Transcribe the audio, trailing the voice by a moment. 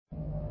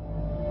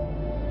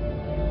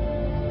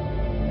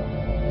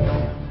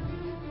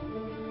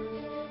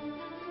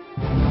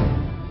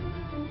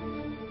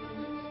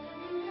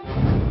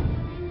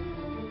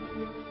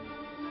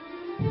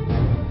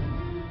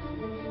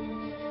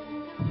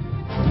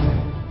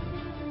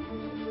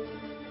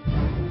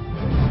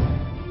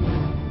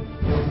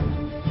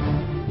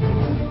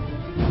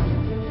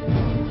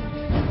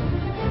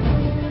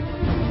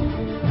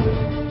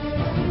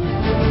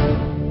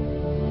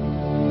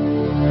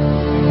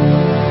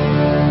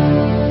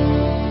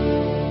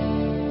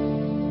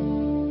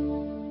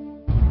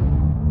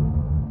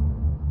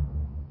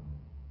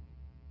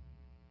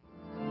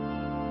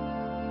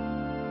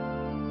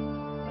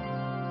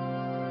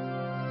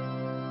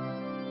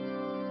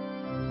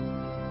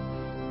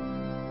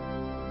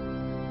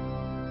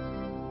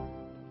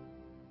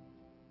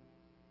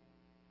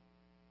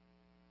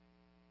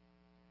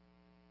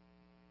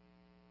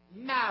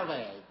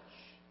marriage.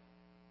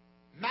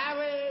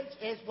 Marriage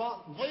is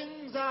what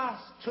brings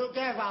us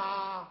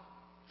together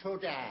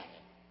today.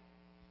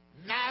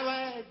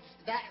 Marriage,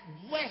 that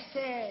blessed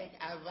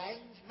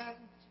arrangement,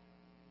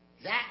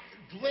 that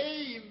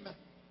dream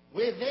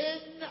within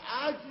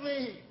a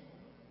dream.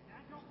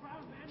 That's your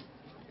crown, man.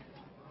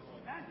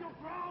 That's your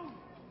crown.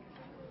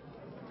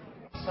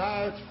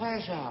 So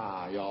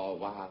treasure your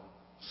one.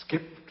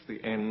 Skipped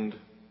the end.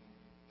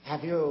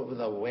 Have you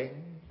the wing?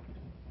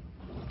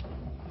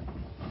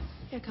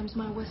 Here comes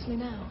my Wesley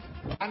now.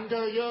 And do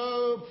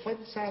you,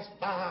 Princess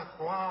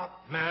Barclay?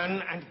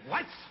 Man and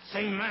wife.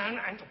 Say man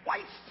and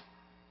wife.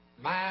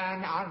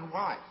 Man and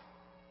wife.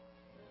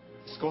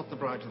 Escort the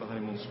bride to the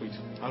honeymoon suite.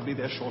 I'll be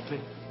there shortly.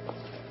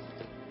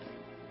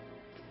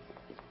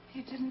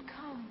 You didn't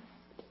come.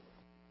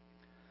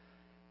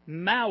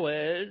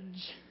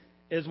 Marriage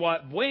is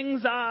what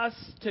brings us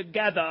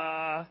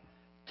together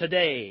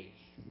today.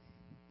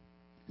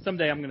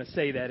 Someday I'm going to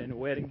say that in a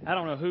wedding. I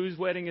don't know whose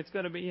wedding it's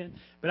going to be in,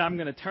 but I'm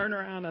going to turn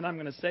around and I'm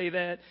going to say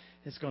that.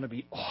 It's going to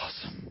be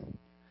awesome.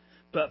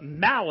 But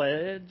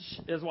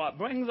marriage is what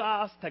brings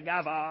us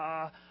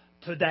together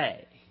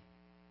today.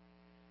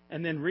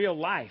 And then real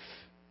life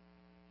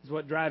is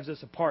what drives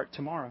us apart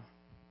tomorrow,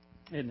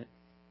 isn't it?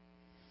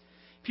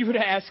 If you were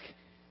to ask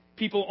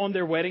people on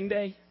their wedding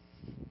day,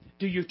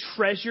 do you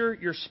treasure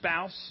your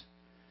spouse?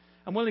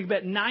 I'm willing to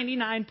bet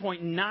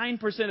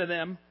 99.9% of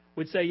them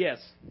would say yes.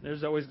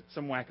 There's always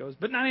some wackos.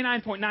 But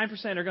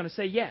 99.9% are going to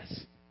say yes.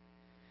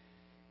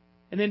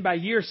 And then by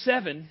year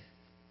 7,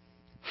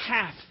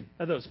 half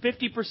of those,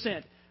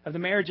 50% of the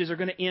marriages are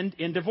going to end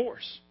in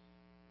divorce.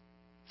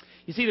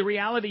 You see, the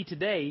reality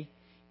today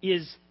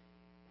is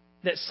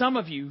that some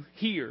of you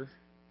here,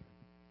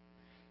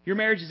 your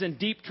marriage is in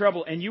deep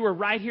trouble, and you are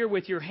right here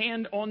with your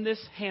hand on this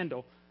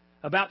handle,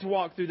 about to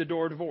walk through the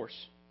door of divorce.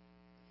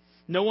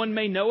 No one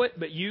may know it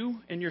but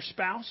you and your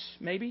spouse,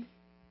 maybe.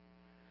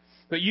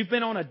 But you've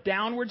been on a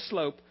downward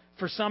slope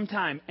for some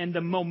time, and the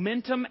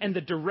momentum and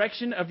the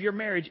direction of your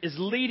marriage is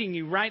leading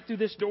you right through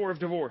this door of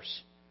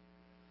divorce.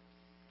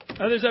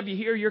 Others of you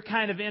here, you're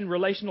kind of in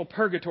relational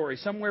purgatory,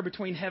 somewhere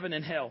between heaven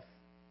and hell.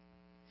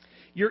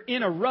 You're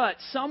in a rut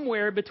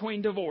somewhere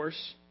between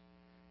divorce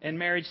and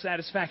marriage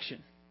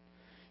satisfaction.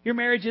 Your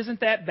marriage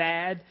isn't that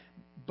bad,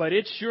 but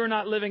it's sure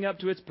not living up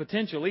to its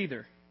potential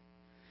either.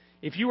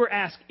 If you were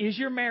asked, is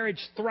your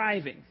marriage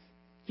thriving?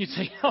 You'd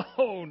say,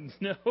 oh,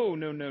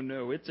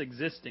 no, it's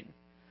existing.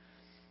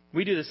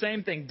 We do the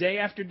same thing day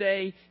after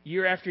day,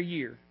 year after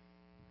year.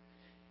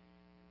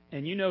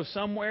 And you know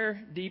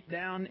somewhere deep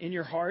down in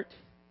your heart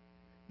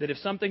that if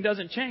something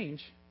doesn't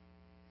change,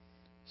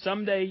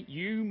 someday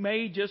you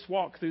may just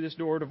walk through this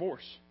door of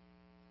divorce.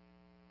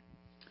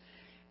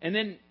 And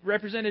then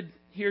represented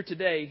here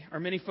today are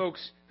many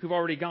folks who've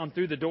already gone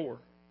through the door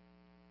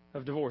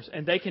of divorce.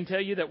 And they can tell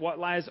you that what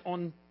lies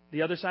on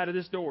the other side of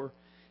this door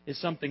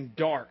is something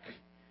dark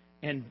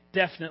and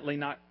definitely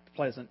not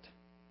pleasant.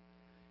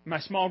 In my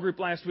small group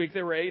last week,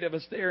 there were 8 of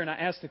us there, and I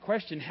asked the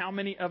question, how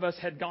many of us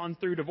had gone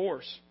through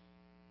divorce?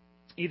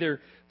 Either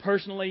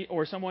personally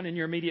or someone in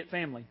your immediate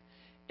family.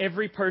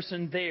 Every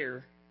person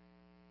there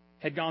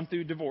had gone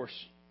through divorce.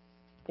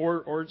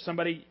 Or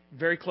somebody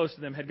very close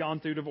to them had gone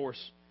through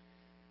divorce.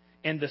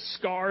 And the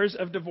scars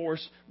of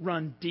divorce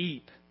run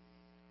deep.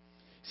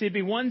 See, it'd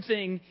be one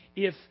thing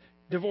if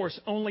divorce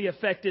only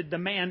affected the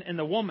man and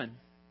the woman.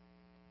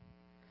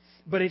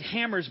 But it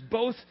hammers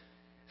both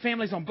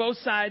families on both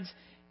sides,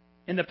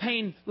 and the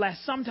pain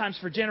lasts sometimes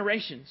for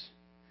generations.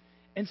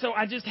 And so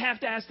I just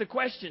have to ask the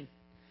question,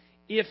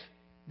 if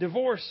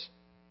divorce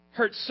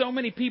hurts so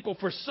many people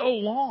for so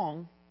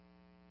long,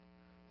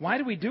 why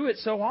do we do it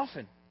so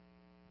often?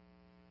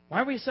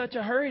 Why are we in such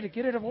a hurry to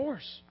get a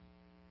divorce?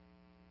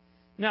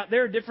 Now,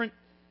 there are different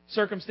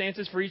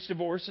circumstances for each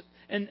divorce,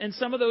 and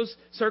some of those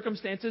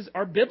circumstances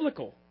are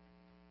biblical.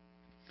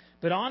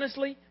 But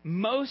honestly,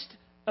 most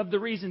of the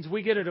reasons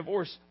we get a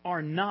divorce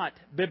are not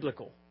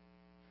biblical.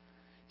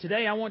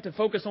 Today, I want to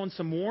focus on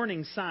some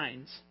warning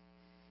signs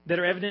that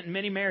are evident in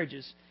many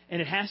marriages,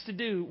 and it has to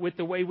do with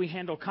the way we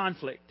handle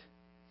conflict.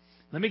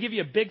 Let me give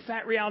you a big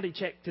fat reality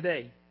check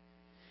today.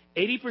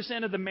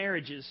 80% of the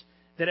marriages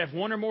that have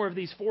one or more of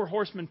these 4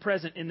 horsemen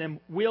present in them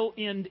will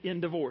end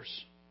in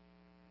divorce.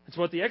 That's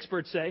what the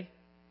experts say.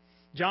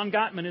 John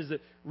Gottman is the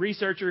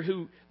researcher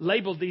who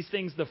labeled these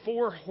things the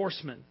 4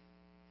 horsemen.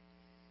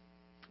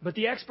 But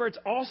the experts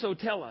also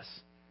tell us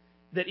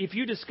that if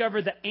you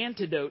discover the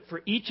antidote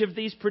for each of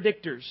these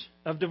predictors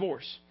of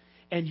divorce,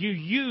 and you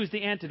use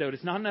the antidote,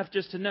 it's not enough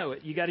just to know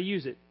it, you got to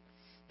use it,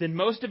 then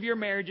most of your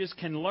marriages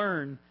can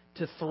learn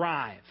to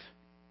thrive.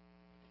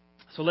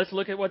 So let's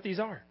look at what these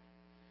are.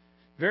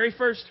 Very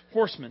first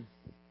horseman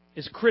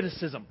is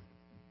criticism.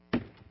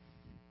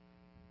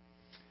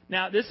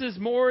 Now, this is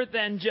more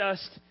than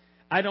just,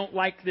 I don't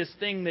like this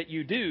thing that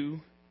you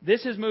do.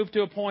 This has moved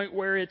to a point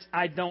where it's,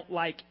 I don't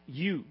like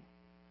you.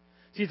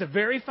 See, it's a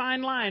very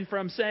fine line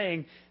from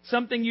saying,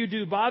 something you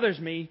do bothers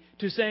me,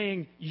 to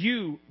saying,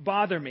 you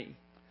bother me.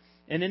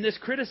 And in this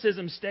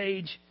criticism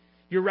stage,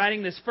 you're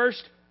riding this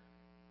first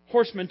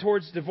horseman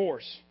towards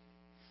divorce.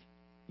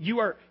 you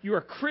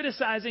are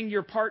criticizing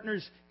your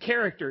partner's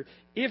character.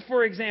 If,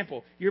 for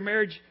example, your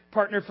marriage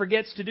partner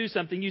forgets to do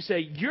something, you say,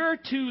 "You're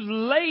too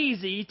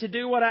lazy to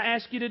do what I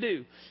ask you to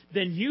do,"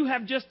 then you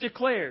have just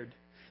declared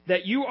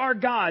that you are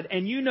God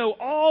and you know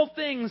all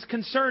things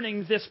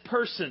concerning this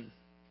person.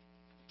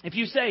 If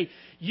you say,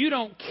 "You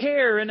don't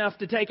care enough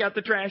to take out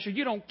the trash," or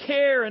 "You don't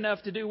care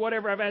enough to do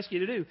whatever I've asked you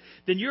to do,"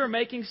 then you are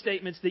making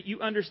statements that you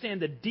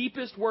understand the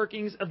deepest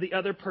workings of the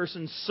other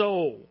person's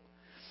soul.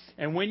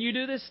 And when you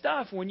do this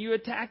stuff, when you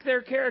attack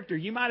their character,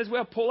 you might as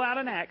well pull out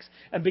an axe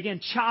and begin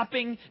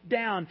chopping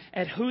down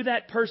at who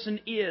that person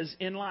is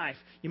in life.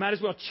 You might as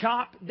well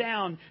chop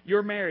down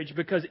your marriage,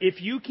 because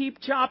if you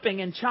keep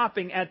chopping and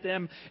chopping at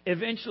them,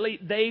 eventually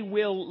they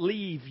will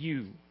leave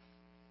you.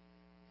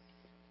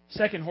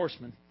 Second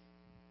horseman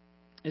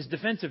is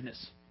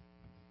defensiveness.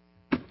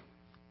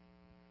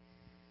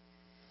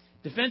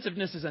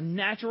 Defensiveness is a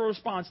natural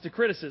response to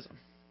criticism.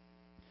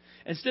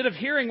 Instead of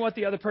hearing what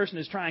the other person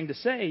is trying to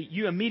say,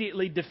 you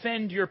immediately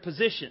defend your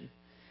position.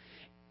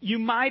 You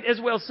might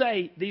as well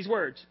say these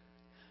words: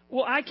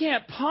 "Well, I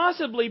can't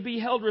possibly be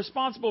held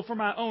responsible for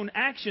my own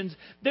actions.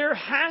 There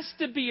has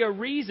to be a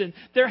reason.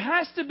 There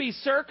has to be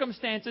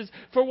circumstances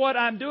for what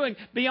I'm doing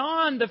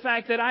beyond the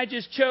fact that I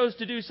just chose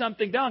to do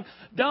something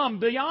dumb,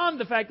 beyond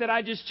the fact that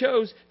I just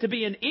chose to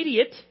be an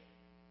idiot."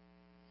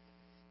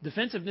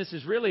 Defensiveness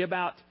is really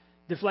about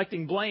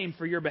deflecting blame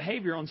for your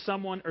behavior on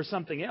someone or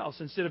something else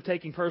instead of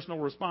taking personal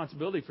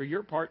responsibility for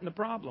your part in the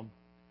problem.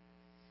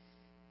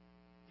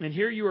 And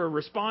here you are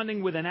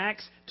responding with an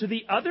axe to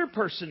the other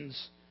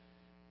person's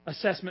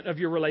assessment of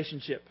your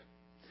relationship.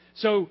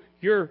 So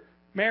your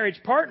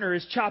marriage partner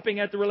is chopping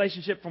at the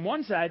relationship from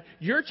one side,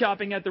 you're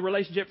chopping at the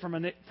relationship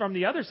from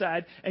the other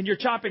side, and you're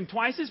chopping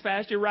twice as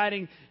fast. You're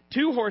riding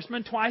two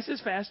horsemen twice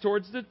as fast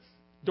towards the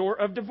door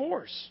of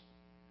divorce.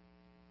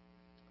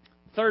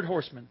 Third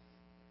horseman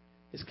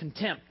is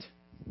contempt.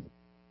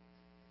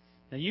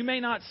 Now, you may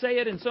not say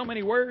it in so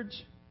many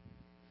words,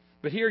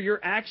 but here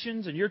your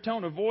actions and your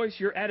tone of voice,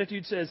 your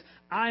attitude says,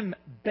 "I'm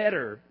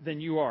better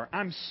than you are.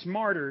 I'm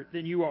smarter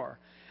than you are.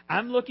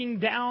 I'm looking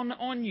down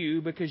on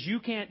you because you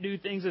can't do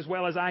things as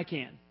well as I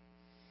can."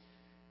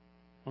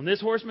 On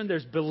this horseman,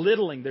 there's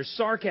belittling, there's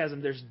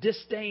sarcasm, there's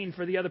disdain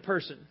for the other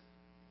person.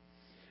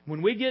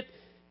 When we get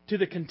to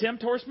the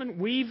contempt horseman,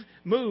 we've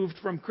moved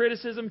from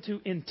criticism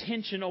to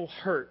intentional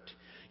hurt.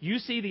 You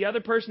see the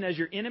other person as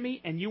your enemy,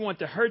 and you want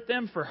to hurt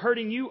them for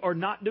hurting you or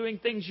not doing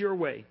things your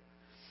way.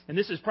 And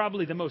this is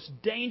probably the most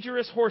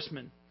dangerous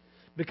horseman,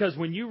 because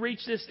when you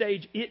reach this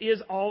stage, it is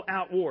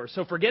all-out war.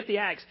 So forget the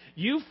axe.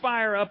 You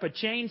fire up a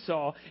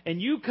chainsaw, and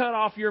you cut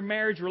off your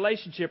marriage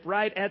relationship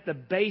right at the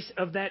base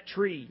of that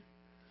tree.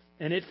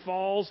 And it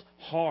falls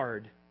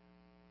hard.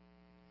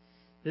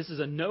 This is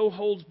a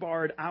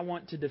no-holds-barred, I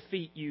want to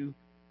defeat you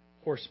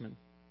horseman.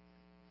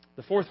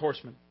 The fourth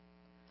horseman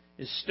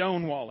is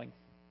stonewalling.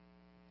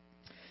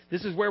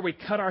 This is where we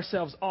cut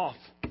ourselves off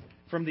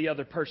from the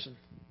other person,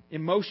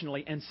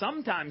 emotionally and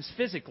sometimes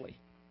physically.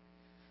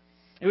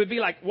 It would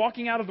be like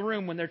walking out of the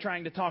room when they're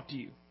trying to talk to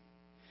you.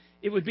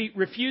 It would be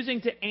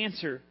refusing to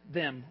answer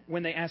them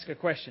when they ask a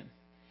question.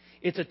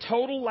 It's a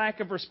total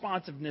lack of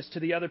responsiveness to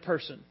the other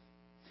person.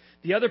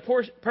 The other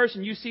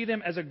person, you see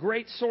them as a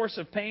great source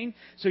of pain,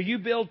 so you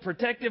build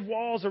protective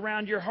walls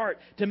around your heart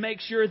to make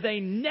sure they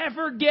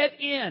never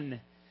get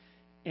in.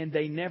 And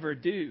they never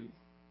do.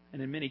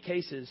 And in many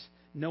cases,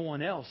 no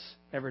one else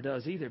ever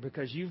does either,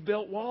 because you've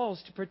built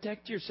walls to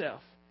protect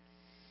yourself.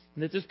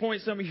 And at this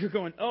point, some of you are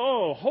going,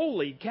 "Oh,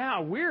 holy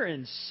cow, we're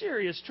in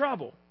serious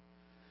trouble."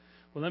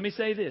 Well, let me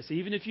say this.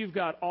 Even if you've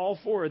got all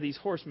four of these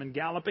horsemen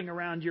galloping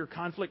around your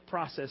conflict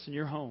process in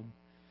your home,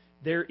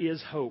 there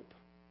is hope.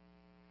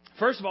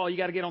 First of all, you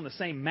got to get on the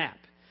same map.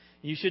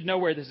 You should know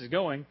where this is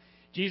going.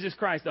 Jesus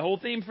Christ. The whole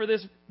theme for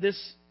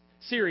this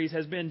series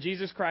has been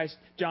Jesus Christ.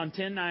 John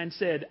 10:9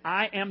 said,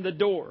 "I am the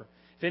door.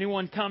 If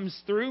anyone comes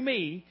through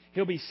me,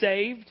 he'll be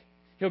saved,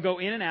 he'll go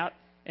in and out,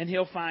 and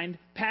he'll find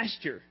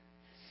pasture."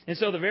 And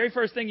so the very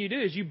first thing you do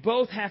is you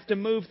both have to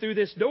move through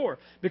this door.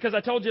 Because I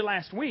told you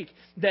last week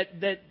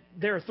that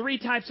there are three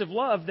types of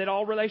love that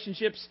all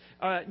relationships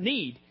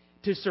need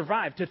to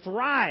survive, to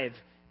thrive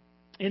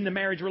in the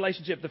marriage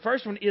relationship. The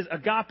first one is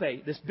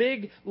agape. This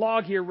big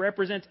log here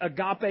represents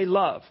agape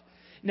love.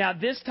 Now,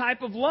 this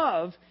type of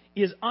love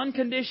is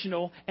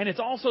unconditional, and it's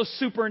also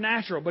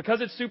supernatural.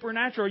 Because it's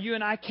supernatural, you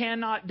and I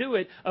cannot do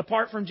it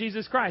apart from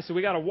Jesus Christ. So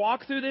we got to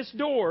walk through this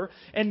door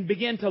and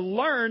begin to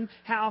learn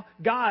how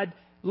God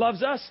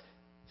loves us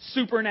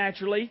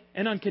supernaturally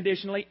and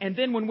unconditionally. And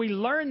then when we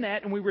learn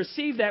that and we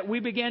receive that, we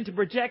begin to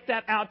project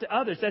that out to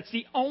others. That's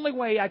the only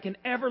way I can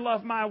ever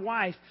love my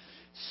wife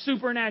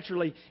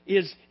supernaturally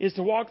is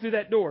to walk through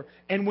that door.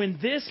 And when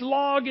this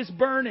log is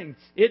burning,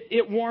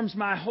 it warms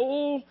my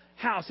whole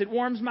house. It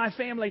warms my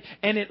family,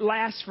 and it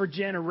lasts for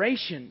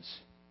generations.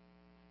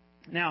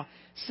 Now,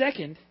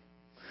 second,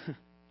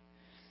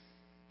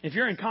 if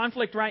you're in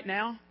conflict right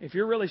now, if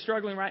you're really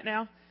struggling right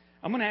now,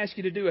 I'm going to ask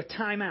you to do a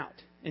timeout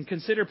and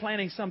consider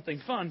planning something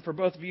fun for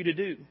both of you to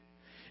do.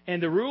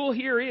 And the rule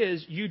here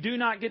is you do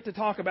not get to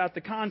talk about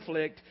the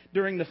conflict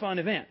during the fun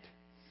event.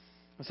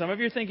 Some of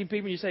you are thinking,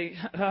 people, you say,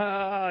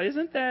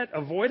 isn't that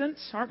avoidance?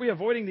 Aren't we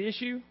avoiding the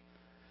issue?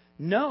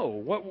 No.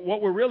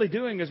 What we're really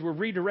doing is we're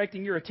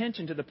redirecting your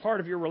attention to the part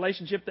of your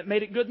relationship that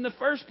made it good in the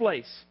first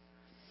place.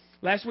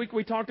 Last week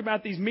we talked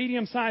about these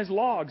medium-sized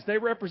logs. They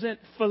represent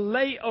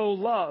phileo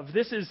love.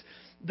 This is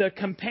the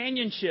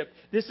companionship.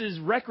 This is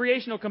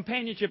recreational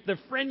companionship, the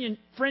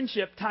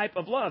friendship type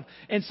of love.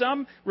 And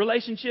some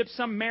relationships,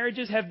 some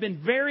marriages have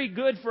been very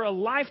good for a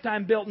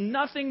lifetime, built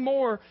nothing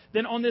more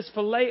than on this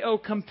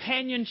phileo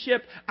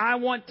companionship. I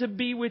want to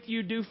be with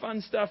you, do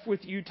fun stuff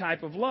with you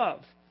type of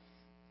love.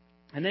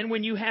 And then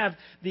when you have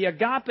the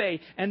agape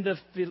and the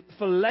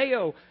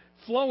phileo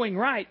flowing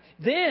right,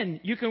 then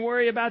you can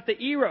worry about the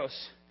eros.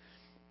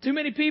 Too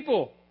many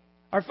people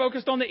are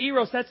focused on the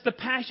eros. That's the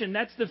passion.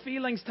 That's the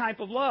feelings type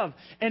of love.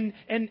 And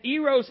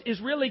eros is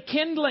really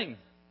kindling.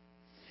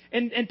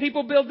 And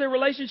people build their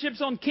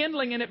relationships on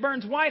kindling, and it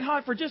burns white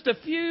hot for just a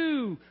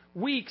few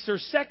weeks or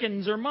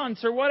seconds or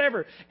months or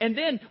whatever. And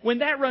then when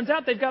that runs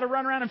out, they've got to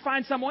run around and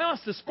find someone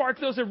else to spark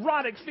those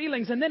erotic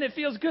feelings. And then it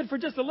feels good for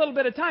just a little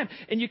bit of time.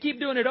 And you keep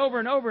doing it over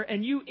and over,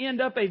 and you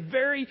end up a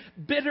very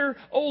bitter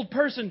old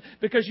person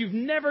because you've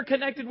never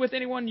connected with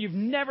anyone. You've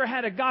never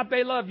had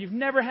agape love. You've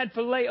never had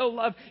phileo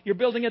love. You're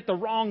building it the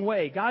wrong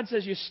way. God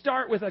says you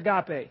start with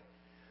agape.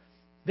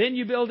 Then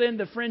you build in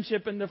the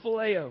friendship and the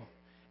phileo.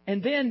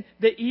 And then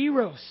the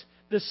eros,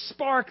 the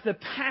spark, the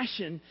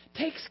passion,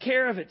 takes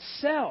care of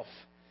itself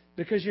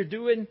because you're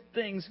doing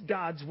things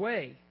God's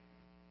way.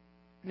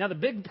 Now, the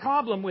big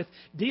problem with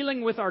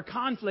dealing with our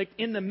conflict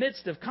in the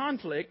midst of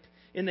conflict,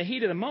 in the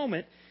heat of the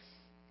moment,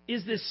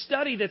 is this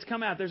study that's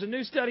come out. There's a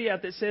new study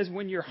out that says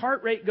when your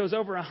heart rate goes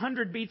over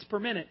 100 beats per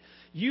minute,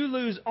 you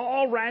lose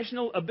all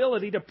rational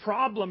ability to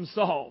problem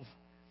solve.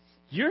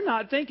 You're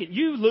not thinking.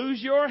 You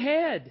lose your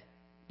head.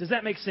 Does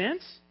that make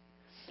sense?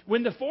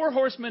 When the four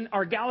horsemen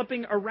are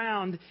galloping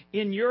around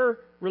in your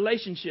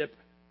relationship,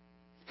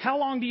 how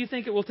long do you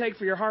think it will take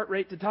for your heart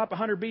rate to top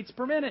 100 beats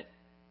per minute?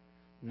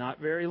 Not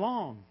very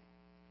long.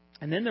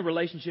 And then the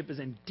relationship is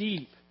in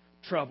deep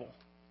trouble.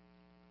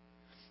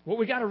 What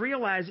we got to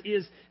realize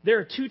is there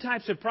are two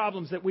types of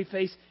problems that we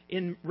face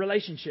in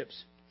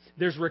relationships.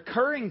 There's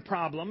recurring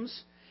problems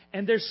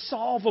and there's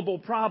solvable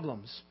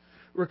problems.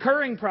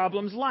 Recurring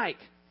problems like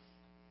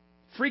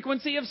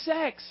frequency of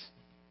sex.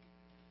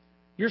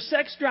 Your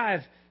sex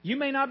drive. You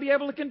may not be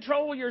able to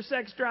control your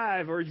sex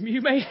drive, or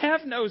you may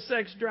have no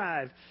sex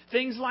drive.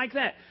 Things like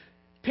that.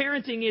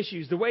 Parenting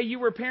issues. The way you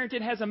were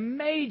parented has a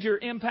major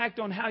impact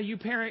on how you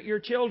parent your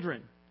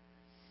children.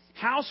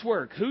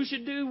 Housework. Who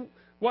should do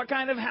what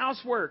kind of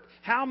housework?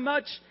 How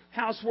much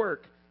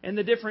housework? And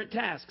the different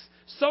tasks.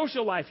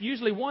 Social life.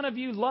 Usually one of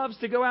you loves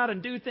to go out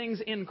and do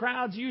things in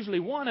crowds. Usually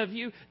one of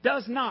you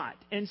does not.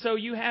 And so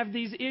you have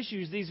these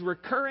issues, these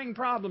recurring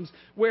problems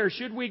where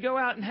should we go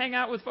out and hang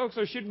out with folks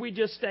or should we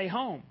just stay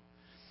home?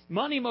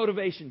 Money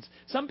motivations.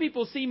 Some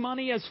people see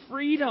money as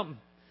freedom.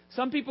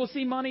 Some people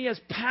see money as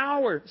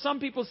power. Some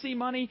people see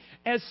money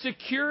as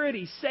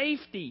security,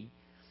 safety.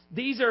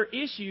 These are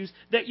issues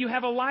that you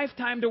have a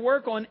lifetime to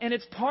work on, and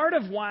it's part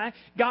of why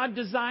God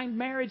designed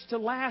marriage to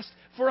last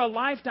for a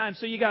lifetime.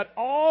 So you got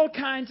all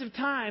kinds of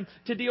time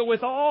to deal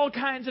with all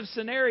kinds of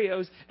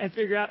scenarios and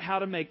figure out how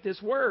to make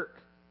this work.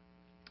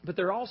 But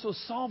there are also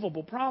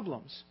solvable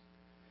problems.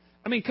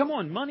 I mean, come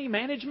on, money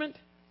management.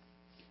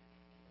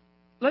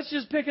 Let's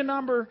just pick a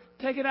number,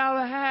 take it out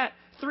of the hat,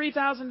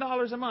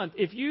 $3,000 a month.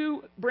 If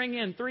you bring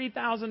in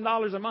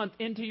 $3,000 a month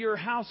into your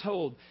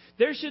household,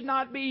 there should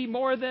not be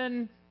more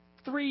than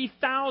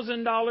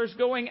 $3,000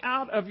 going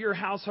out of your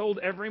household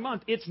every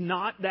month. It's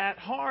not that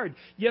hard.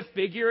 You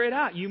figure it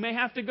out. You may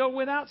have to go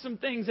without some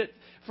things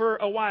for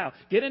a while.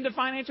 Get into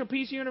Financial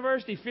Peace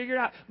University. Figure it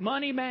out.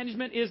 Money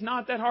management is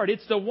not that hard.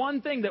 It's the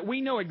one thing that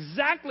we know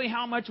exactly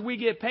how much we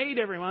get paid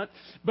every month,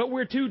 but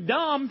we're too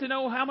dumb to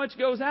know how much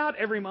goes out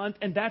every month,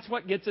 and that's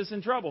what gets us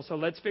in trouble. So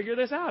let's figure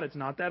this out. It's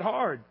not that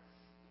hard.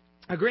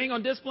 Agreeing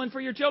on discipline for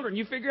your children.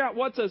 You figure out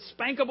what's a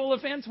spankable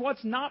offense,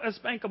 what's not a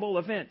spankable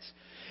offense.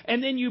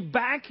 And then you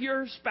back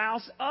your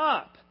spouse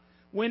up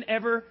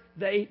whenever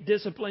they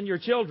discipline your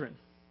children.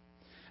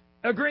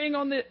 Agreeing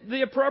on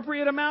the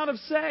appropriate amount of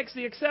sex,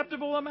 the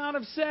acceptable amount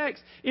of sex.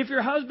 If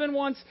your husband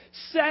wants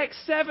sex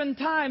 7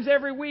 times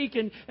every week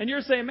and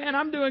you're saying, man,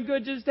 I'm doing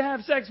good just to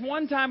have sex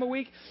 1 time a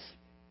week,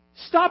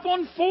 stop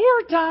on 4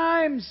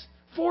 times.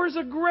 4 is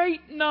a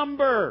great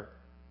number.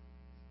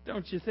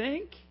 Don't you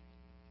think?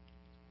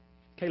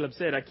 Caleb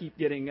said I keep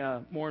getting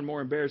more and more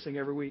embarrassing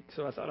every week,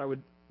 so I thought I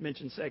would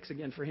mention sex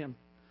again for him.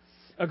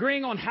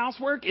 Agreeing on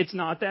housework, it's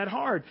not that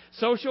hard.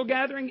 Social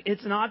gathering,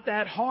 it's not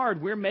that hard.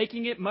 We're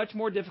making it much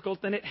more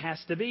difficult than it has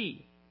to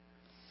be.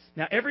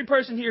 Now, every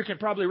person here can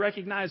probably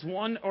recognize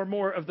one or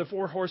more of the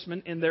 4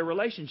 horsemen in their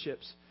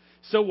relationships.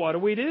 So what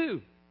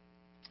do?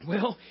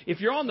 Well, if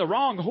you're on the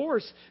wrong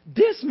horse,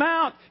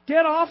 dismount,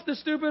 get off the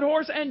stupid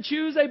horse and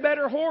choose a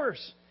better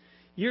horse.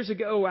 Years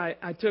ago,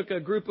 I took a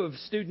group of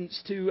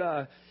students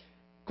to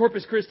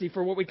Corpus Christi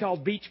for what we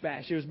called Beach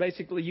Bash. It was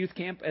basically youth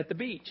camp at the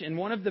beach. And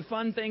one of the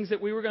fun things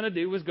that we were going to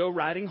do was go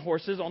riding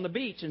horses on the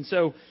beach. And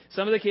so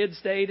some of the kids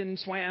stayed and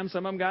swam.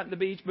 Some of them got in the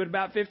beach. But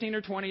about 15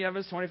 or 20 of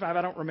us, 25,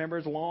 I don't remember,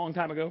 it was a long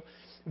time ago,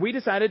 we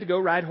decided to go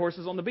ride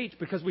horses on the beach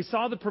because we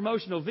saw the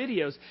promotional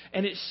videos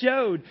and it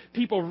showed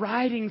people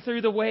riding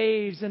through the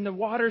waves and the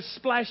water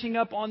splashing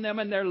up on them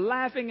and they're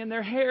laughing and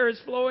their hair is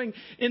flowing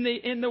in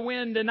the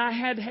wind. And I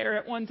had hair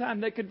at one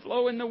time that could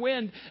flow in the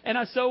wind and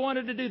I so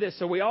wanted to do this.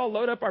 So we all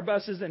load up our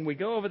buses and we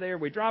go over there,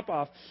 we drop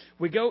off,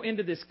 we go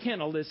into this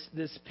kennel,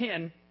 this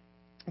pen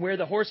where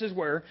the horses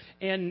were,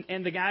 and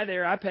the guy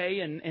there, I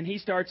pay, and he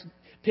starts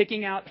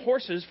picking out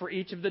horses for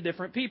each of the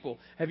different people.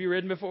 Have you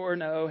ridden before?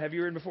 No. Have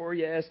you ridden before?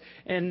 Yes.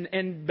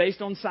 And based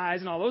on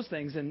size and all those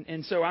things.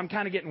 And so I'm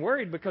kind of getting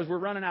worried because we're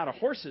running out of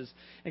horses.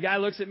 The guy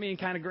looks at me and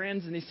kind of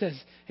grins and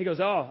he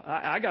goes, oh,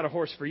 I got a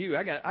horse for you.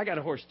 I got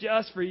a horse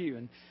just for you.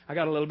 And I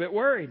got a little bit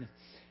worried.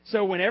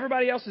 So when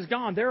everybody else is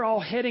gone, they're all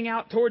heading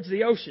out towards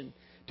the ocean,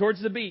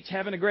 towards the beach,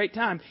 having a great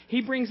time.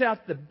 He brings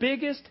out the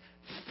biggest,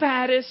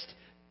 fattest,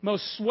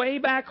 most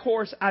sway-back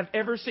horse I've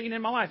ever seen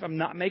in my life. I'm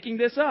not making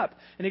this up.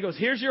 And he goes,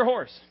 here's your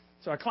horse.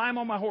 So I climb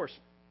on my horse.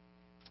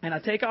 And I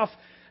take off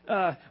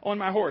on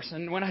my horse.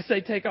 And when I say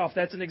take off,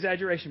 that's an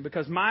exaggeration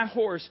because my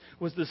horse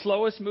was the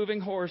slowest moving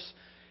horse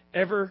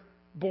ever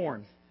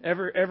born,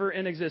 ever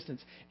in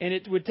existence. And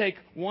it would take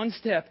one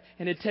step,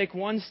 and it'd take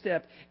one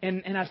step.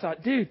 And I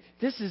thought, dude,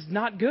 this is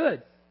not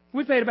good.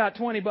 We paid about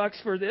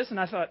 $20 for this, and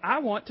I thought, I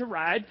want to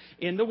ride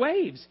in the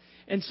waves.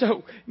 And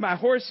so my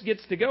horse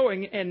gets to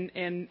going,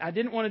 and I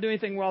didn't want to do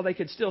anything while they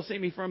could still see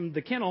me from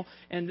the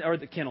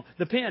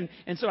the pen.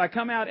 And so I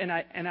come out, and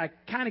I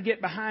kind of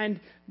get behind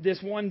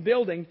this one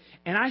building,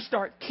 and I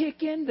start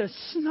kicking the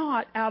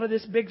snot out of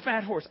this big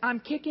fat horse. I'm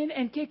kicking,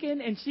 and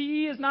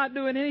she is not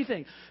doing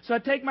anything. So I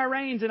take my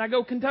reins, and I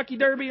go Kentucky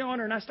Derby on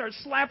her, and I start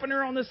slapping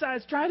her on the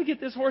sides, trying to get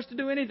this horse to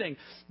do anything.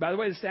 By the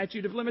way, the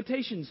statute of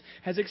limitations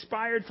has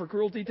expired for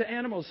cruelty to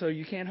animals, so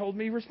you can't hold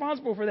me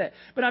responsible for that.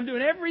 But I'm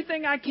doing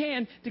everything I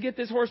can to get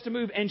this horse to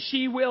move, and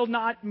she will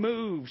not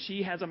move.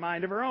 She has a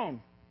mind of her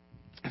own.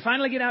 I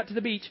finally get out to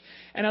the beach,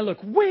 and I look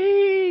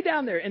way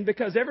down there. And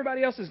because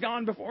everybody else is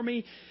gone before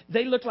me,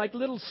 they look like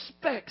little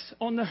specks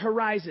on the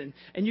horizon.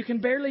 And you can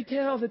barely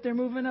tell that they're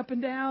moving up and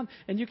down.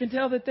 And you can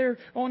tell that they're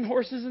on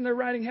horses and they're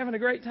riding, having a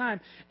great time.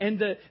 And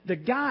the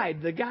guy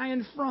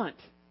in front,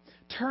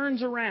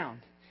 turns around.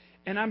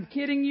 And I'm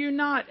kidding you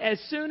not. As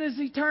soon as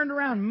he turned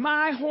around,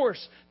 my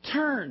horse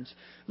turns,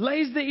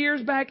 lays the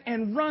ears back,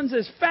 and runs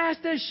as fast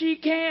as she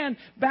can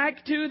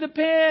back to the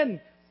pen.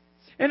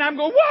 And I'm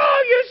going,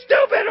 whoa, you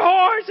stupid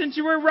horse! And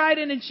we're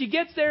riding, and she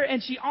gets there,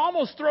 and she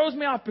almost throws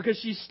me off because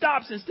she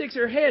stops and sticks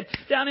her head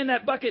down in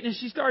that bucket, and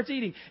she starts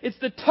eating. It's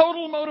the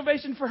total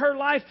motivation for her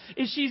life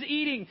is she's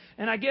eating.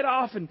 And I get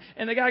off, and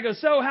the guy goes,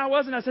 so how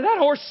was it? And I said, that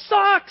horse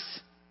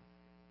sucks!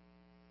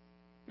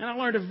 And I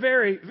learned a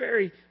very,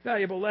 very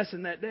valuable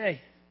lesson that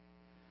day.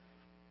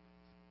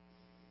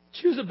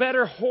 Choose a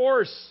better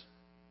horse.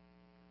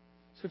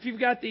 So if you've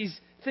got these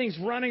things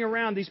running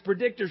around, these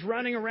predictors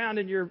running around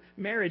in your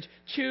marriage,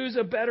 choose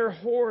a better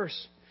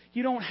horse.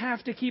 You don't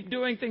have to keep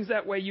doing things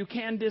that way. You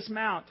can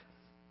dismount.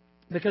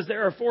 Because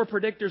there are 4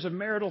 predictors of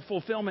marital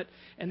fulfillment,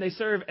 and they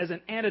serve as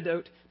an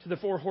antidote to the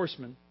 4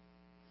 horsemen.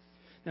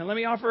 Now let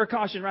me offer a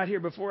caution right here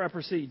before I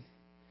proceed.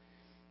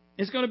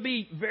 It's going to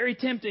be very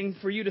tempting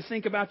for you to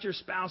think about your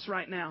spouse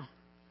right now.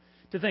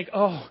 To think,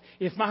 oh,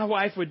 if my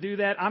wife would do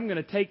that, I'm going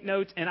to take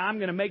notes and I'm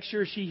going to make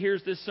sure she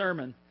hears this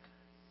sermon.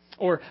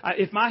 Or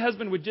if my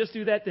husband would just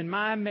do that, then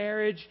my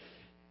marriage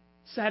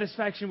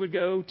satisfaction would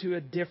go to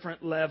a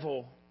different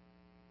level.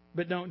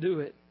 But don't do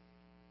it.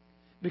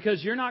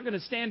 Because you're not going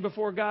to stand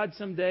before God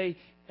someday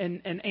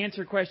and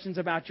answer questions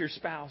about your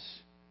spouse.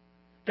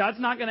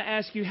 God's not going to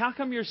ask you, how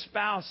come your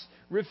spouse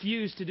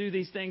refused to do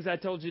these things I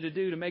told you to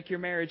do to make your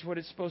marriage what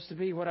it's supposed to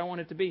be, what I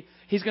want it to be?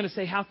 He's going to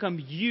say, how come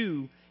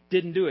you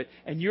didn't do it?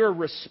 And you're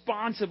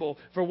responsible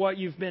for what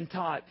you've been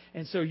taught.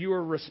 And so you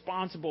are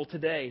responsible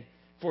today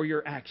for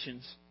your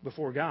actions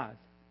before God.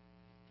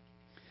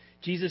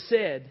 Jesus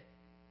said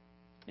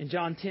in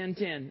John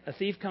 10:10, a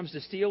thief comes to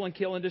steal and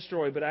kill and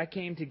destroy, but I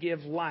came to give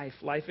life,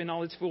 life in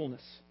all its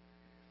fullness.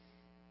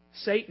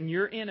 Satan,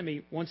 your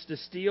enemy, wants to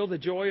steal the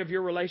joy of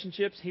your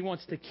relationships. He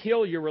wants to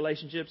kill your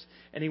relationships,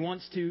 and he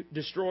wants to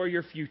destroy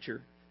your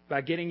future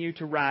by getting you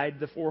to ride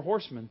the 4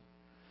 horsemen.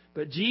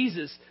 But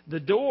Jesus,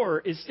 the door,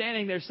 is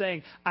standing there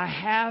saying, I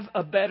have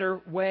a better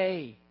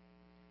way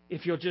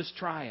if you'll just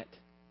try it.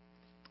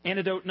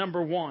 Antidote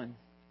number 1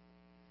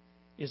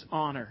 is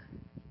honor.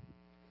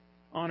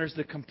 Honor is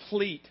the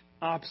complete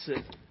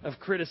opposite of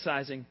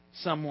criticizing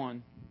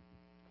someone.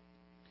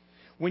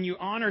 When you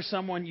honor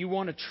someone, you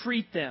want to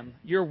treat them.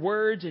 Your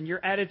words and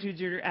your attitudes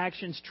and your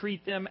actions,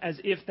 treat them as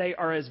if they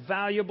are as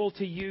valuable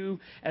to you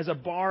as a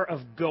bar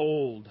of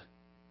gold.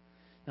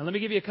 Now, let me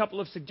give you a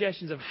couple of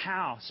suggestions of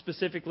how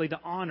specifically to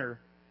honor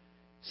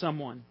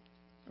someone.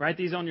 Write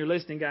these on your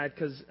listening guide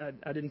because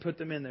I didn't put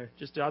them in there.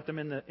 Just jot them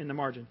in the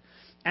margin.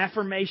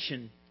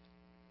 Affirmation.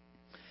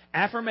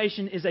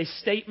 Affirmation is a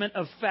statement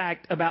of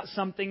fact about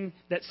something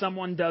that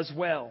someone does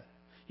well.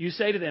 You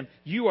say to them,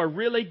 you are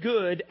really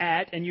good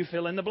at, and you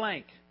fill in the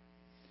blank.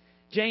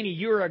 Janie,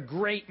 you're a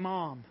great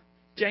mom.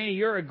 Janie,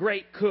 you're a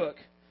great cook.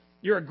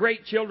 You're a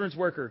great children's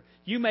worker.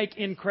 You make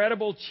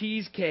incredible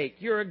cheesecake.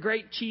 You're a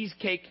great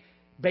cheesecake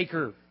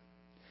baker.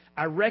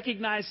 I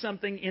recognize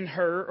something in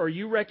her, or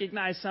you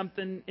recognize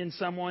something in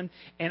someone,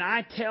 and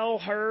I tell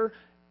her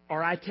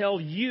or I tell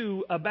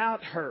you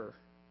about her.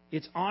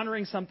 It's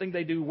honoring something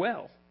they do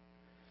well.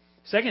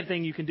 Second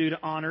thing you can do to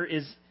honor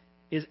is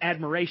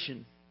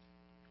admiration.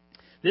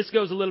 This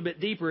goes a little bit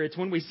deeper. It's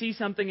when we see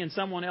something in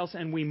someone else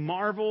and we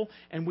marvel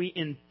and we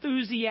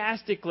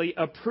enthusiastically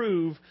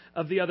approve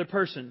of the other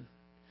person.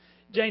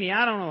 Janie,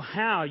 I don't know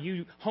how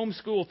you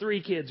homeschool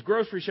 3 kids,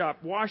 grocery shop,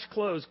 wash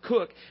clothes,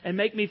 cook, and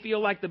make me feel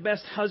like the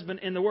best husband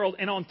in the world.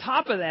 And on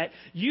top of that,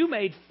 you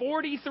made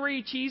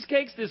 43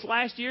 cheesecakes this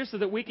last year so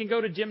that we can go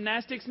to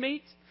gymnastics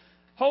meets?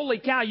 Holy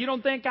cow, you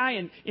don't think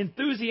I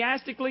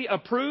enthusiastically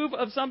approve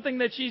of something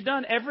that she's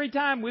done? Every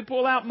time we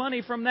pull out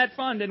money from that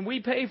fund and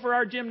we pay for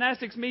our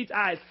gymnastics meets,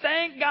 I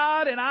thank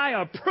God and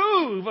I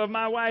approve of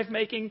my wife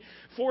making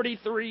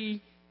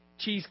 43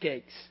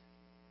 cheesecakes.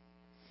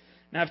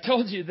 Now, I've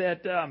told you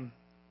that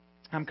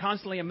I'm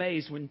constantly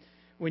amazed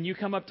when you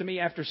come up to me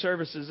after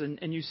services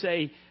and you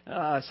say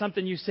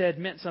something you said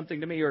meant something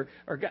to me, or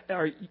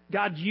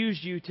God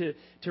used you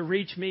to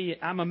reach me.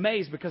 I'm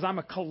amazed because I'm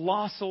a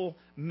colossal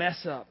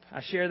mess up.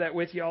 I share that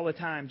with you all the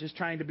time, just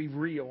trying to be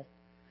real.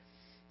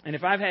 And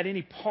if I've had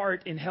any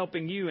part in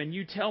helping you and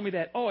you tell me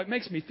that, it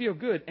makes me feel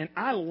good. And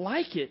I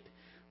like it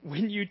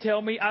when you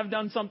tell me I've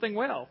done something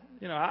well.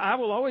 I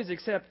will always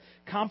accept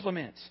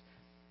compliments.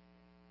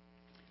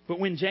 But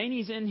when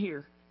Janie's in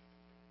here,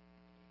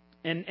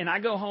 and I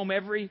go home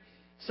every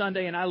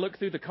Sunday and I look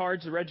through the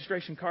cards, the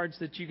registration cards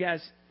that you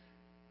guys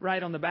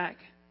write on the back.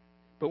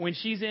 But when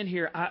she's in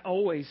here, I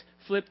always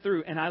flip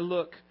through and I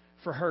look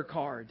for her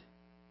card.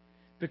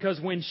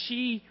 Because when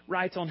she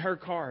writes on her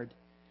card,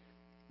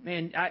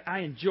 man, I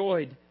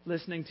enjoyed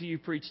listening to you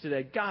preach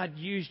today. God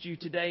used you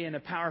today in a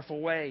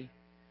powerful way.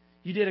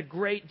 You did a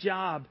great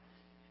job.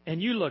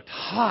 And you looked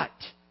hot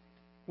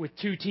with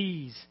 2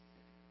 T's.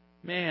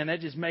 Man, that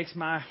just makes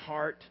my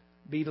heart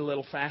beat a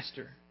little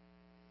faster.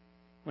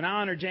 When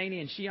I honor Janie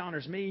and she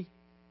honors me,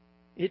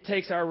 it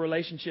takes our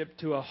relationship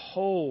to a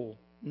whole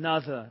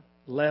nother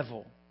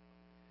level.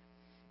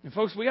 And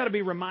folks, we got to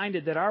be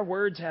reminded that our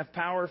words have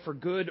power for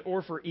good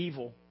or for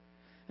evil.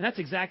 And that's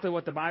exactly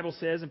what the Bible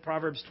says in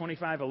Proverbs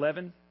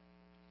 25:11.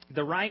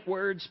 The right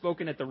word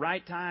spoken at the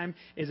right time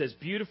is as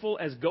beautiful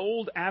as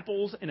gold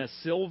apples in a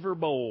silver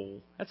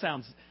bowl. That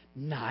sounds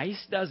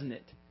nice, doesn't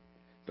it?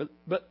 But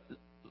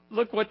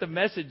look what the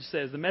Message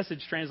says, the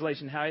Message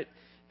translation, how it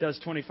does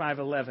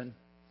 25:11.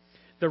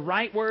 The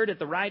right word at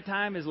the right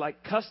time is like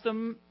a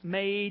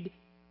custom-made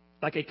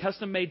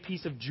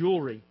piece of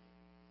jewelry.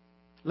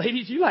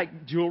 Ladies, you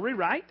like jewelry,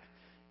 right?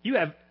 You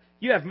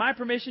have my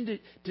permission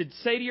to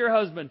say to your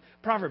husband,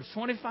 Proverbs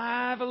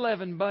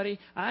 25:11, buddy,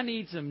 I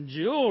need some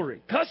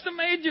jewelry,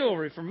 custom-made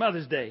jewelry for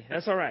Mother's Day.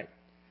 That's all right.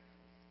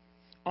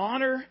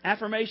 Honor,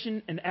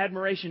 affirmation, and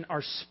admiration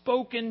are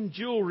spoken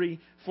jewelry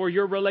for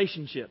your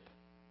relationship.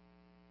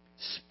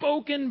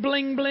 Spoken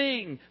bling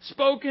bling.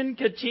 Spoken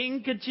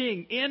ka-ching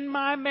ka-ching. In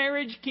my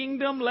marriage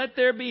kingdom, let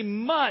there be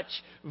much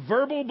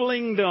verbal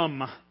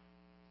blingdom.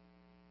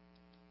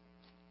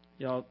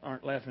 Y'all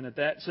aren't laughing at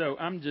that, so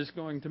I'm just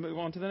going to move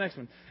on to the next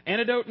one.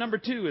 Antidote number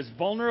 2 is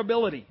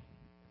vulnerability.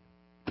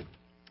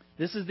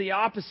 This is the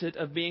opposite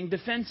of being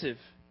defensive.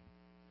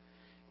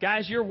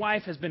 Guys, your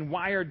wife has been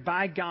wired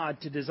by God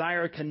to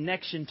desire a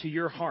connection to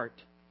your heart.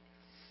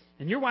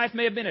 And your wife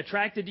may have been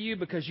attracted to you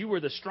because you were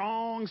the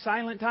strong,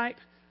 silent type.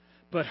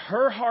 But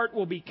her heart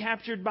will be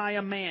captured by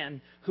a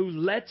man who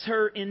lets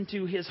her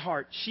into his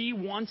heart. She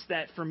wants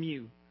that from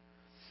you.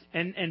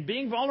 And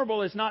being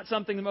vulnerable is not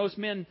something that most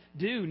men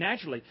do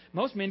naturally.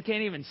 Most men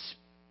can't even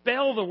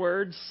spell the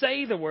word,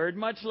 say the word,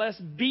 much less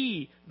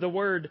be the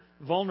word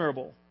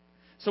vulnerable.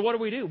 So what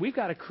do? We've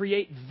got to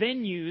create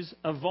venues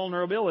of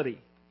vulnerability.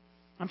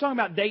 I'm talking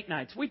about date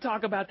nights. We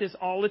talk about this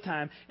all the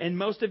time, and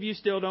most of you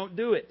still don't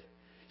do it.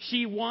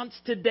 She wants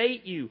to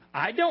date you.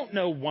 I don't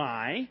know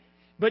why.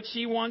 But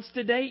she wants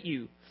to date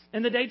you.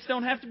 And the dates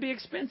don't have to be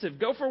expensive.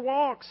 Go for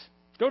walks.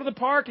 Go to the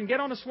park and get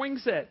on a swing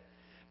set.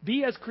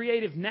 Be as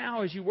creative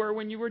now as you were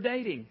when you were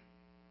dating.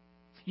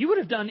 You would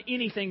have done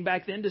anything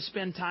back then to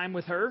spend time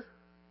with her.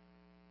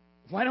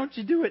 Why don't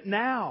you do it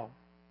now?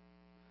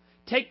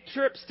 Take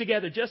trips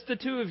together, just the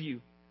 2 of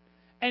you.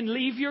 And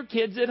leave your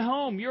kids at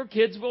home. Your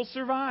kids will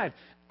survive.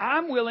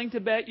 I'm willing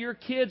to bet your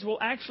kids will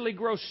actually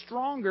grow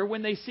stronger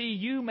when they see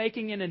you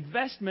making an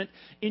investment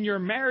in your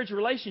marriage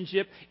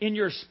relationship, in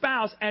your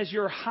spouse, as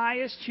your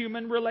highest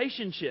human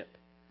relationship.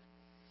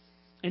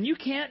 And you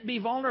can't be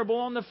vulnerable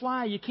on the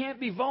fly. You can't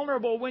be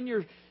vulnerable when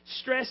you're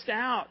stressed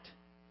out.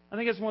 I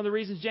think that's one of the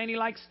reasons Janie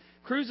likes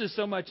cruises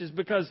so much, is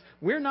because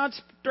we're not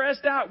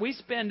stressed out. We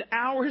spend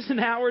hours and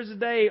hours a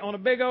day on a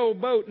big old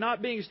boat not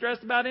being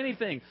stressed about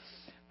anything.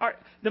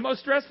 The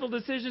most stressful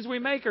decisions we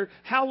make are,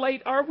 how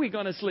late are we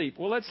going to sleep?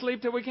 Well, let's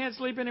sleep till we can't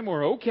sleep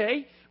anymore.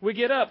 Okay. We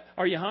get up.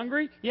 Are you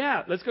hungry?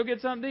 Yeah. Let's go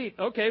get something to eat.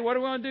 Okay. What do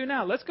we want to do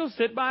now? Let's go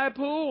sit by a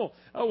pool.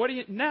 Oh,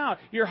 now?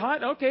 You're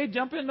hot? Okay.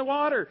 Jump in the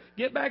water.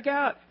 Get back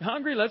out.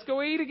 Hungry? Let's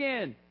go eat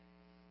again.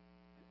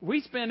 We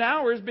spend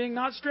hours being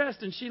not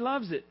stressed, and she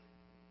loves it.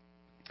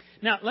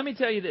 Now, let me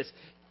tell you this.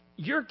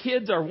 Your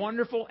kids are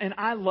wonderful, and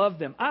I love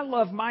them. I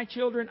love my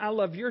children. I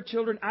love your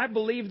children. I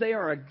believe they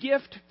are a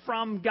gift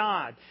from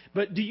God.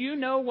 But do you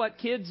know what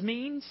kids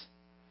means?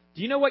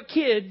 Do you know what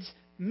kids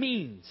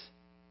means?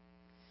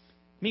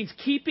 It means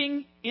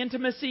keeping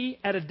intimacy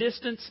at a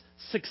distance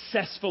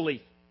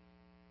successfully.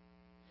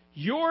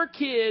 Your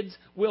kids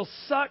will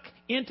suck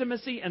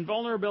intimacy and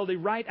vulnerability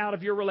right out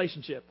of your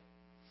relationship.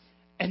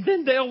 And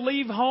then they'll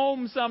leave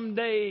home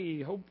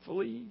someday,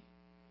 hopefully.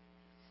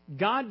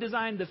 God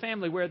designed the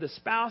family where the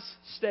spouse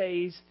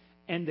stays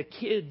and the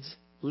kids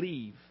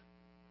leave.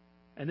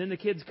 And then the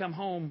kids come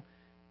home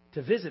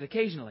to visit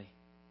occasionally.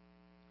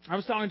 I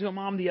was talking to a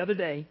mom the other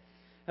day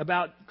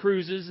about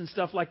cruises and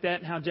stuff like that,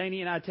 and how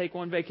Janie and I take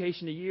one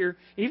vacation a year.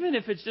 Even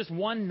if it's just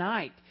one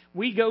night,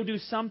 we go do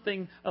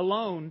something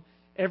alone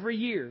every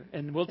year.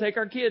 And we'll take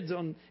our kids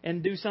on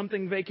and do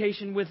something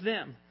vacation with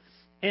them.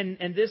 And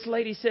this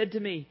lady said to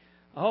me,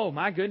 oh,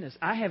 my goodness,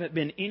 I haven't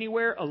been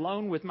anywhere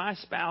alone with my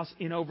spouse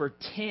in over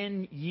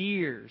 10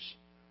 years.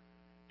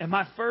 And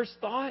my first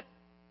thought,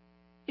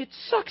 it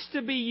sucks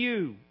to be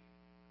you.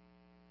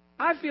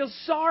 I feel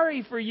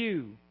sorry for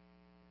you.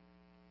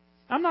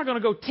 I'm not going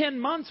to go 10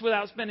 months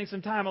without spending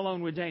some time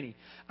alone with Janie.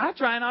 I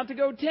try not to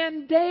go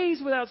 10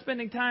 days without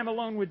spending time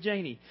alone with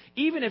Janie.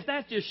 Even if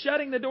that's just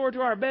shutting the door to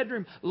our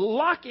bedroom,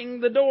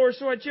 locking the door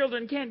so our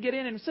children can't get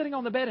in, and sitting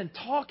on the bed and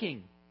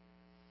talking.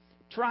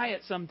 Try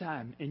it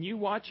sometime, and you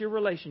watch your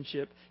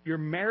relationship, your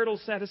marital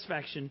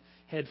satisfaction,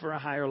 head for a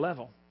higher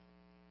level.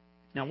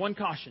 Now, one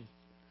caution.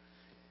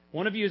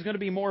 One of you is going to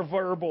be more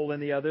verbal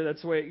than the other.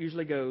 That's the way it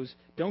usually goes.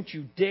 Don't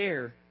you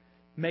dare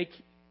make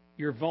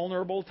your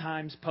vulnerable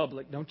times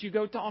public. Don't you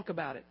go talk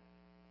about it.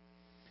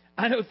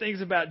 I know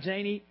things about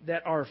Janie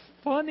that are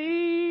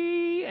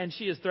funny, and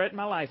she has threatened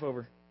my life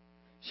over.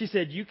 She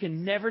said, you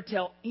can never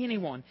tell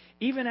anyone,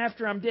 even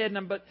after I'm dead.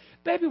 But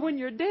baby, when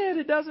you're dead,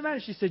 it doesn't matter.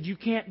 She said, you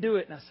can't do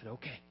it. And I said,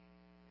 okay.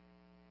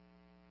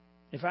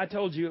 If I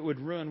told you, it would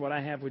ruin what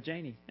I have with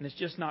Janie. And it's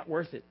just not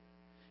worth it.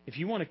 If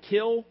you want to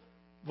kill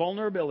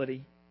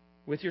vulnerability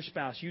with your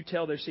spouse, you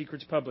tell their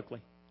secrets publicly.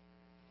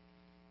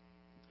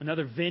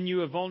 Another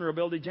venue of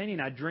vulnerability, Janie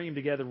and I dream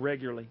together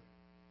regularly.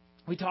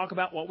 We talk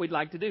about what we'd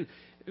like to do.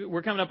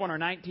 We're coming up on our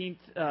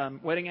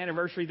 19th wedding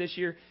anniversary this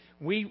year.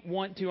 We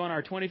want to, on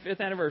our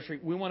 25th anniversary,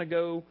 we want to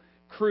go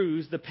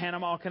cruise the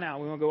Panama Canal.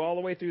 We want to go all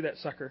the way through that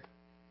sucker.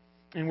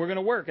 And we're going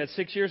to work. That's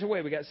 6 years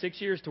away. We got 6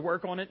 years to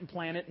work on it and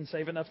plan it and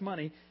save enough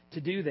money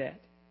to do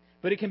that.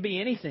 But it can be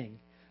anything.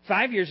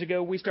 5 years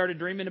ago, we started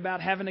dreaming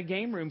about having a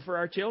game room for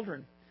our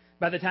children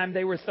by the time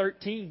they were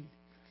 13.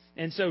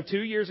 And so 2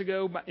 years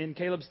ago, in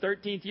Caleb's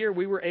 13th year,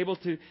 we were able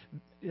to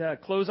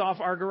close off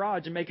our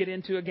garage and make it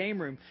into a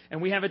game room.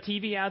 And we have a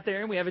TV out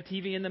there, and we have a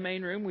TV in the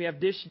main room. We have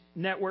Dish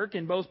Network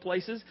in both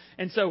places.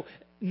 And so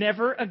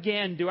never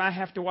again do I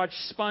have to watch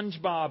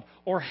SpongeBob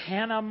or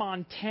Hannah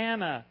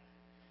Montana.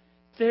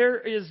 There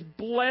is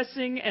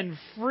blessing and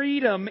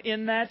freedom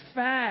in that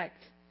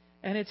fact.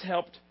 And it's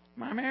helped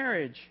my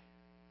marriage.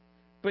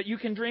 But you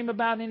can dream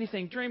about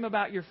anything. Dream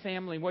about your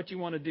family, what you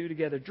want to do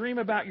together. Dream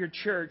about your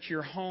church,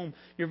 your home,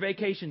 your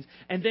vacations.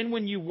 And then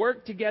when you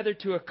work together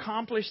to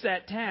accomplish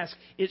that task,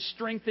 it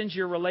strengthens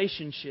your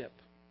relationship.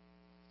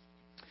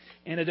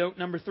 Antidote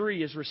number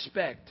 3 is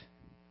respect.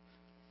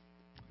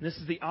 This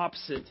is the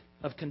opposite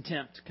of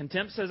contempt.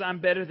 Contempt says, I'm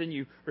better than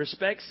you.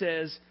 Respect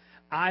says,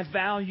 I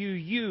value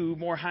you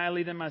more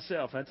highly than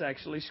myself. That's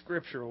actually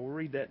scriptural. We'll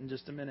read that in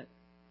just a minute.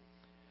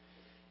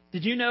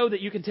 Did you know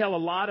that you can tell a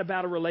lot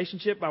about a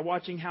relationship by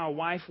watching how a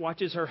wife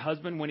watches her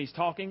husband when he's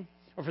talking?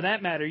 Or for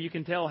that matter, you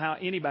can tell how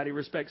anybody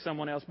respects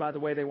someone else by the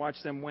way they watch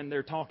them when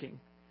they're talking.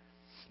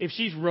 If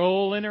she's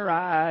rolling her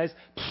eyes,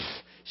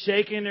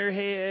 shaking her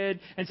head,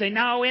 and saying,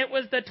 no, it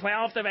was the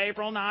 12th of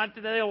April, not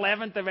the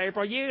 11th of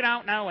April. You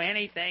don't know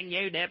anything,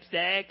 you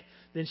dipstick.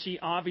 Then she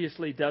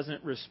obviously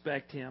doesn't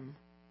respect him.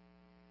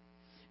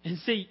 And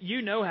see,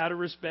 you know how to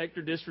respect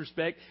or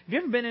disrespect. Have you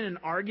ever been in an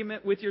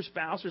argument with your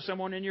spouse or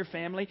someone in your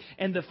family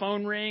and the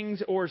phone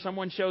rings or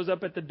someone shows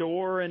up at the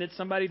door and it's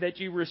somebody that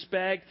you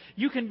respect?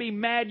 You can be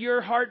mad.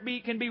 Your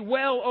heartbeat can be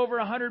well over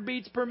 100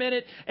 beats per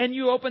minute and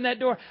you open that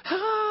door.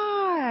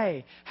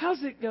 Hi,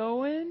 how's it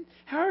going?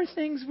 How are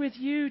things with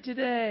you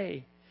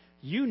today?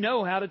 You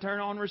know how to turn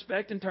on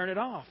respect and turn it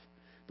off.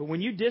 But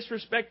when you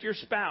disrespect your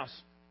spouse,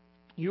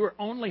 you are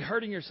only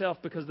hurting yourself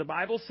because the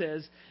Bible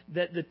says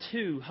that the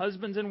two,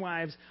 husbands and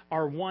wives,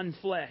 are one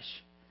flesh.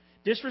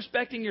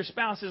 Disrespecting your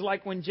spouse is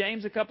like when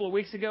James, a couple of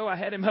weeks ago, I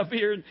had him up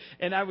here,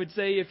 and I would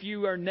say, if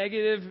you are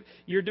negative,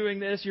 you're doing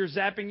this, you're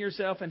zapping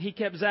yourself, and he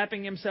kept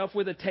zapping himself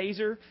with a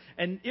taser.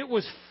 And it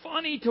was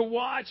funny to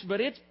watch,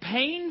 but it's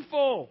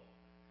painful.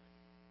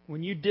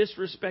 When you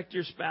disrespect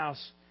your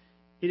spouse,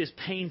 it is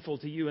painful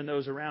to you and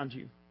those around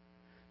you.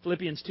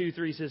 Philippians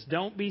 2:3 says,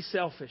 don't be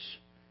selfish.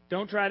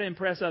 Don't try to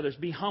impress others.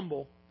 Be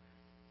humble.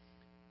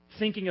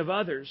 Thinking of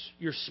others,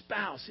 your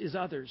spouse is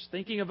others.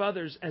 Thinking of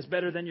others as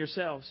better than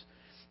yourselves.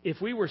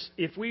 If we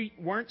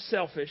weren't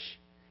selfish,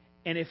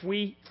 and if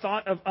we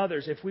thought of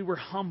others, if we were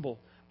humble,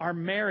 our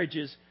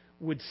marriages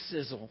would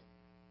sizzle.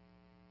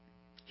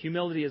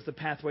 Humility is the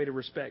pathway to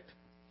respect.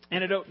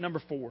 Antidote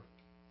number 4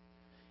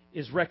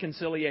 is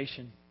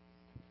reconciliation.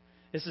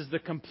 This is the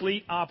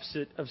complete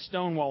opposite of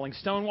stonewalling.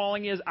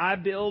 Stonewalling is, I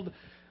build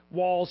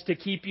walls to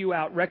keep you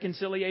out.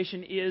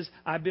 Reconciliation is,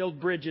 I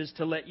build bridges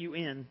to let you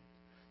in.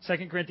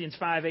 2 Corinthians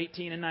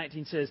 5:18 and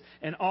 19 says,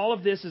 and all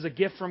of this is a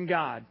gift from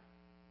God.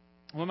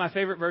 One of my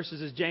favorite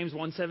verses is James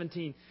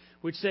 1:17,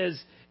 which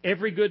says,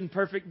 every good and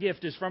perfect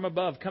gift is from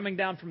above, coming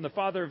down from the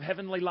Father of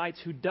heavenly lights,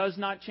 who does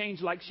not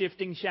change like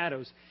shifting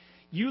shadows.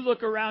 You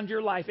look around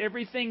your life,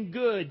 everything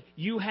good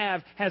you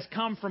have has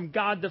come from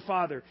God the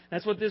Father.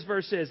 That's what this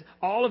verse says.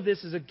 All of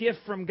this is a gift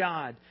from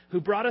God,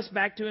 who brought us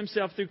back to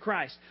Himself through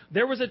Christ.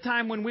 There was a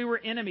time when we were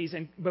enemies,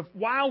 and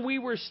while we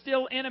were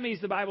still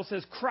enemies, the Bible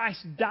says,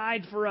 Christ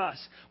died for us.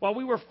 While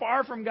we were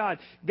far from God,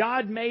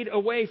 God made a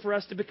way for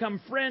us to become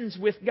friends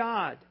with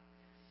God.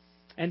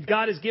 And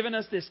God has given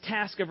us this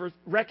task of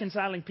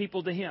reconciling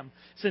people to Him.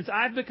 Since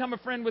I've become a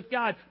friend with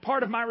God,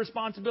 part of my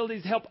responsibility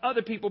is to help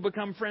other people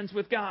become friends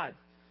with God.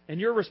 And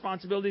your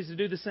responsibility is to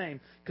do the same.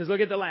 Because look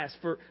at the last.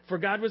 For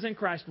God was in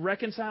Christ,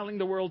 reconciling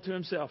the world to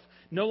Himself,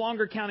 no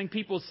longer counting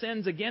people's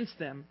sins against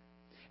them.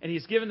 And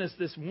He's given us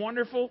this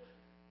wonderful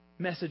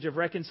message of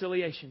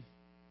reconciliation.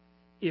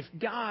 If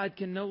God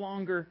can no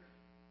longer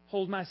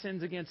hold my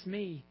sins against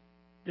me,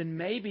 then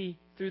maybe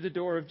through the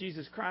door of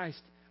Jesus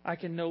Christ, I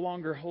can no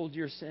longer hold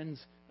your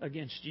sins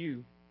against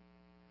you.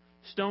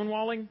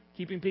 Stonewalling,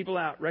 keeping people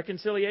out.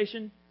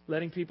 Reconciliation,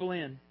 letting people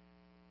in.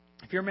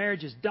 If your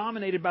marriage is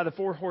dominated by the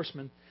 4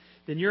 horsemen,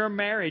 then your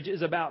marriage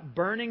is about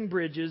burning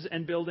bridges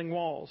and building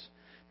walls.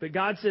 But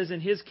God says in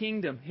His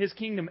kingdom,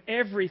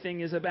 everything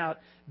is about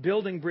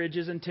building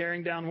bridges and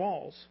tearing down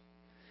walls.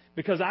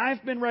 Because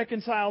I've been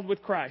reconciled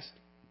with Christ,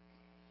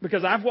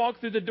 because I've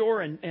walked through the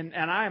door and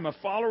I am a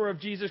follower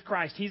of Jesus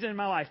Christ, He's in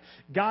my life,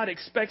 God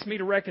expects me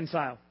to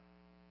reconcile.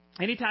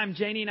 Anytime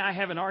Janie and I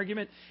have an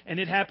argument, and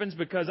it happens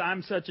because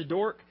I'm such a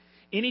dork,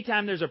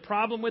 anytime there's a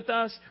problem with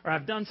us or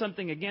I've done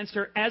something against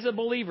her, as a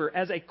believer,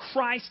 as a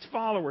Christ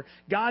follower,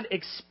 God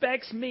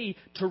expects me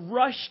to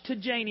rush to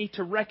Janie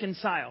to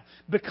reconcile,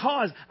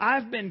 because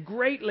I've been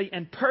greatly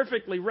and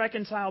perfectly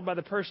reconciled by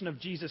the person of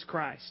Jesus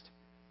Christ.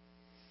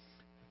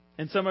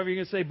 And some of you are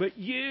going to say, but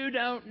you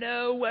don't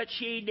know what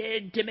she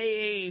did to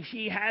me.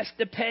 She has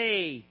to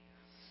pay.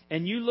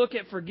 And you look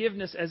at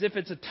forgiveness as if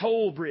it's a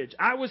toll bridge.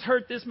 I was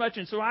hurt this much,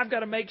 and so I've got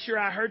to make sure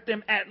I hurt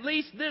them at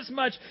least this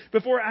much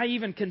before I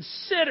even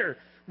consider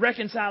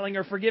reconciling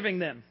or forgiving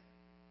them.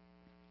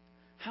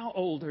 How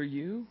old are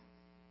you?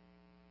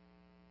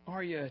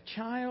 Are you a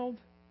child?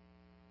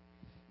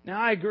 Now,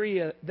 I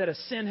agree that a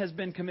sin has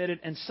been committed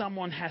and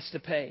someone has to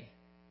pay.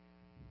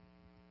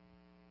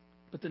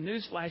 But the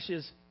newsflash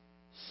is,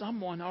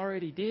 someone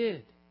already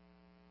did.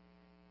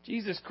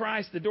 Jesus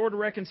Christ, the door to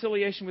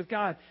reconciliation with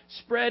God,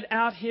 spread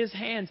out His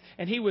hands,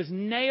 and He was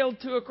nailed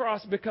to a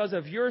cross because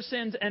of your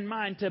sins and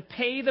mine, to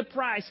pay the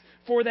price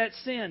for that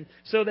sin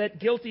so that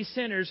guilty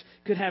sinners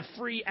could have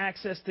free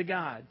access to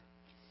God.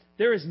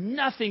 There is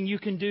nothing you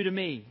can do to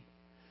me.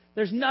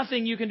 There's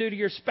nothing you can do to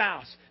your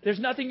spouse. There's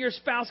nothing your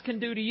spouse can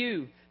do to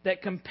you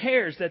that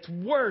compares, that's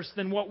worse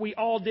than what we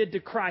all did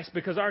to Christ,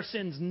 because our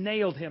sins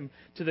nailed Him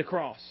to the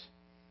cross.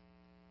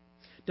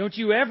 Don't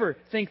you ever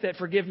think that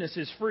forgiveness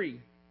is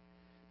free.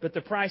 But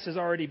the price has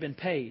already been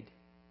paid.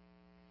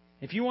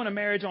 If you want a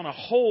marriage on a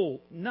whole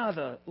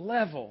nother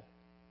level,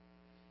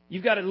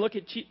 you've got to look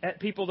at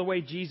people the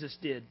way Jesus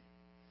did.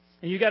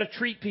 And you've got to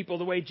treat people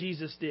the way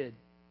Jesus did.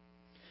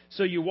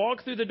 So you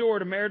walk through the door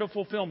to marital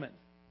fulfillment.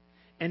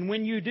 And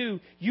when you do,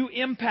 you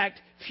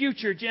impact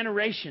future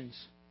generations.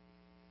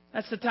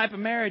 That's the type of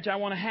marriage I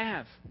want to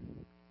have.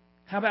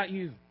 How about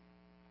you?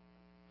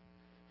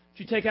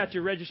 If you take out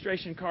your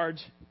registration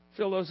cards,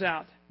 fill those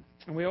out.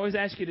 And we always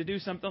ask you to do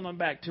something on the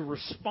back to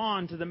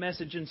respond to the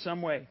message in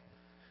some way.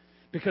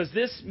 Because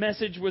this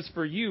message was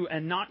for you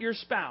and not your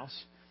spouse.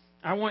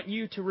 I want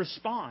you to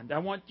respond. I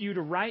want you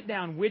to write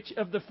down which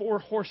of the 4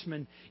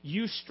 horsemen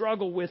you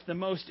struggle with the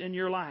most in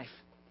your life.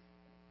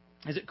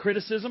 Is it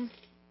criticism?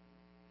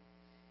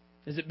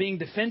 Is it being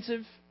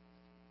defensive?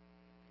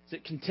 Is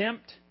it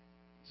contempt?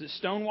 Is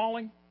it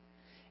stonewalling?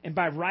 And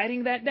by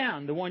writing that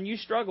down, the one you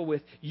struggle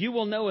with, you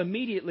will know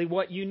immediately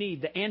what you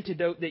need, the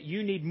antidote that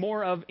you need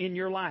more of in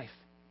your life.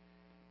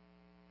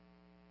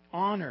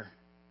 Honor,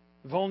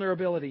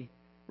 vulnerability,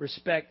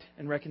 respect,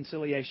 and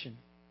reconciliation.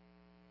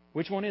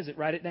 Which one is it?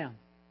 Write it down.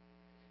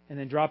 And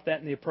then drop that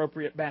in the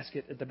appropriate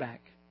basket at the back.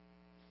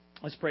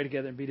 Let's pray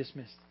together and be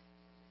dismissed.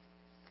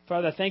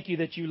 Father, I thank You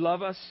that You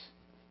love us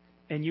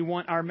and You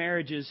want our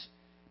marriages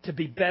to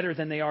be better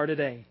than they are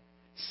today.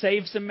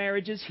 Save some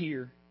marriages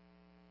here.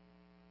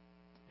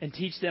 And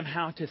teach them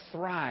how to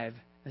thrive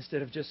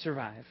instead of just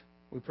survive.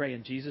 We pray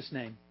in Jesus'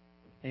 name.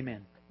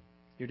 Amen.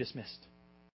 You're dismissed.